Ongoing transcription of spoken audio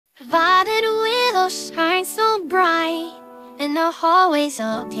Violet willow shines so bright in the hallways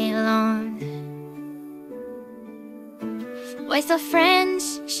all day long. With her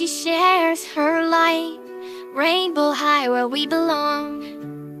friends, she shares her light, rainbow high where we belong.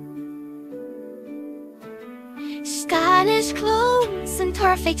 Stylish clothes and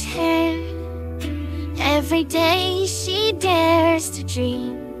perfect hair, every day she dares to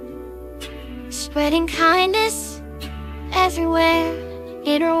dream, spreading kindness everywhere.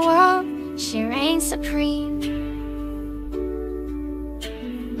 In her world, she reigns supreme.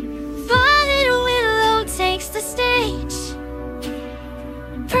 Violet willow takes the stage,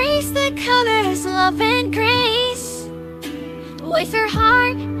 breathes the colors, love and grace. With her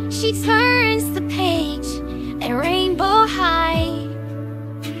heart, she turns the page, and rainbow high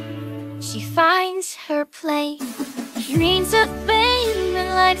she finds her place. Dreams of fame and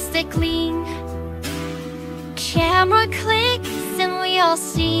lights that gleam, camera clicks and we all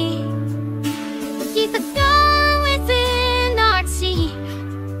see the dawn within our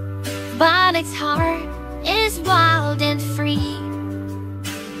team. Violet's heart is wild and free.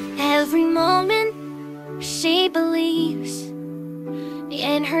 Every moment she believes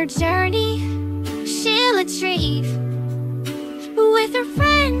in her journey she'll achieve. With her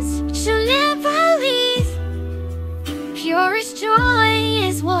friends she'll never leave. Purest joy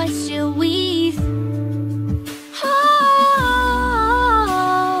is what she'll weave.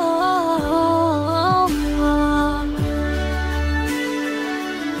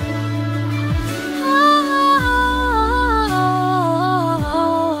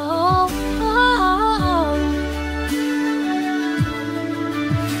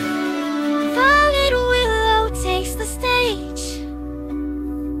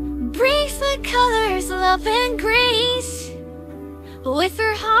 Colors, love and grace. With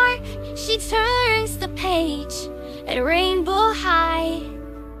her heart she turns the page, at rainbow high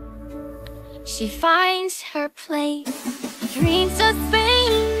she finds her place. Dreams of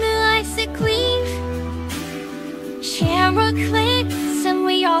fame and lights that gleam, camera clicks and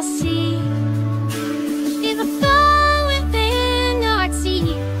we all see the fire within our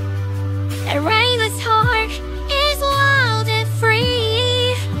team. And Rayla's heart is wild and free.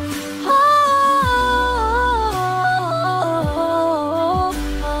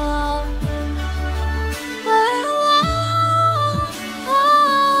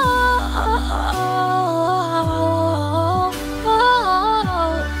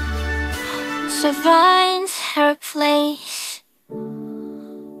 Survive.